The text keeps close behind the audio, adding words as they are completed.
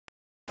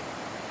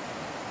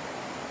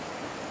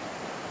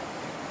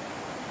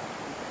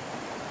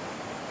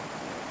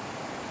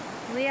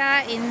We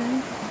are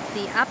in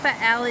the upper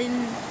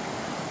Allyn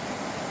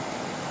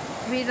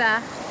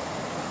River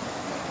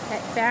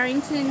at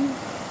Barrington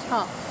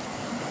top.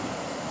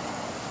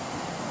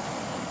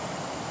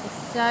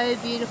 It's so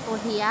beautiful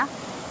here.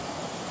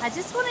 I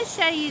just want to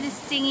show you the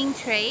stinging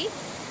tree.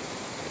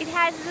 It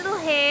has little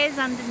hairs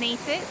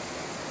underneath it,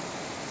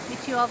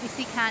 which you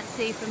obviously can't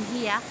see from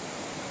here,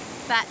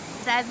 but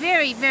they're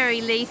very,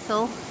 very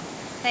lethal.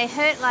 They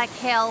hurt like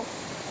hell.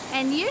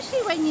 And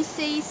usually when you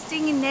see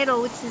stinging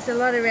nettle, which is a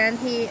lot around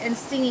here, and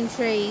stinging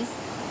trees,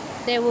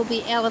 there will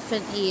be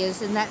elephant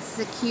ears, and that's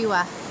the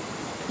cure.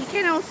 You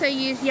can also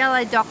use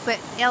yellow dock, but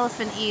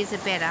elephant ears are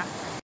better.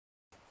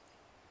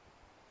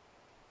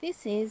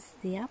 This is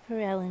the upper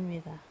Allyn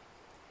River.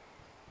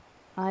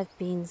 I've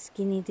been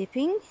skinny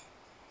dipping,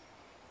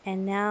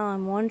 and now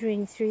I'm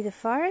wandering through the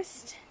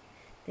forest.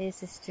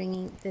 There's the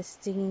stinging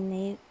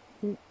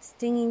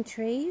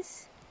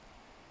trees,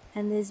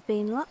 and there's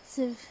been lots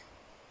of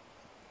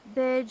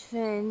bird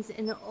ferns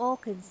and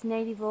orchids,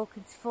 native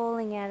orchids,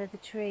 falling out of the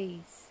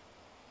trees.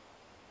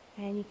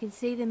 And you can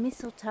see the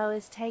mistletoe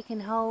has taken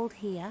hold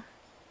here,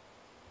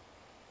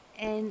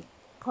 and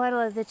quite a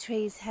lot of the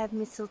trees have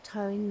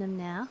mistletoe in them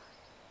now.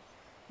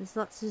 There's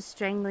lots of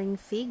strangling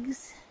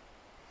figs,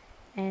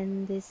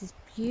 and there's this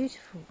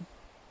beautiful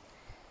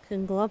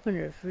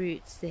conglomerate of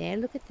roots there.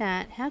 Look at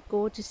that, how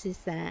gorgeous is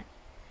that?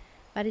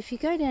 But if you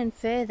go down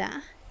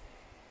further,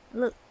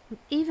 look,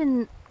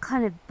 even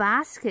kind of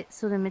basket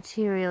sort of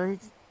material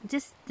is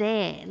just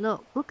there.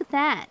 Look at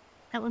that.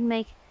 That would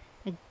make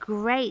a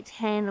great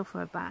handle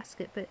for a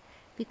basket. But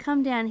if you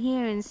come down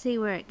here and see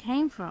where it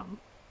came from,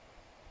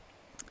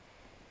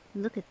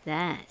 look at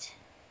that.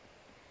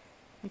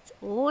 It's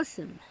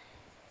awesome.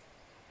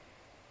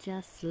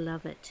 Just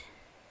love it.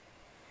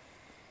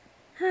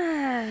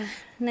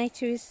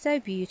 Nature is so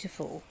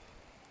beautiful.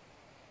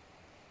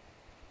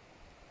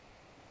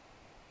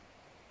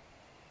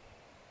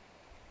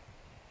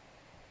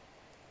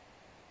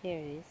 There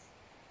it is.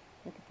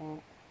 Look at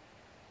that.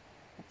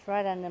 It's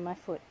right under my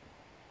foot.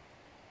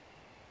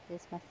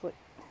 There's my foot.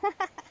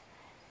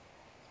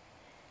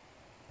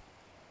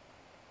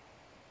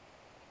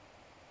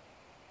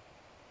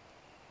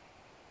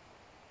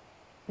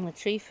 And the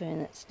tree fern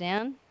that's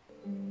down.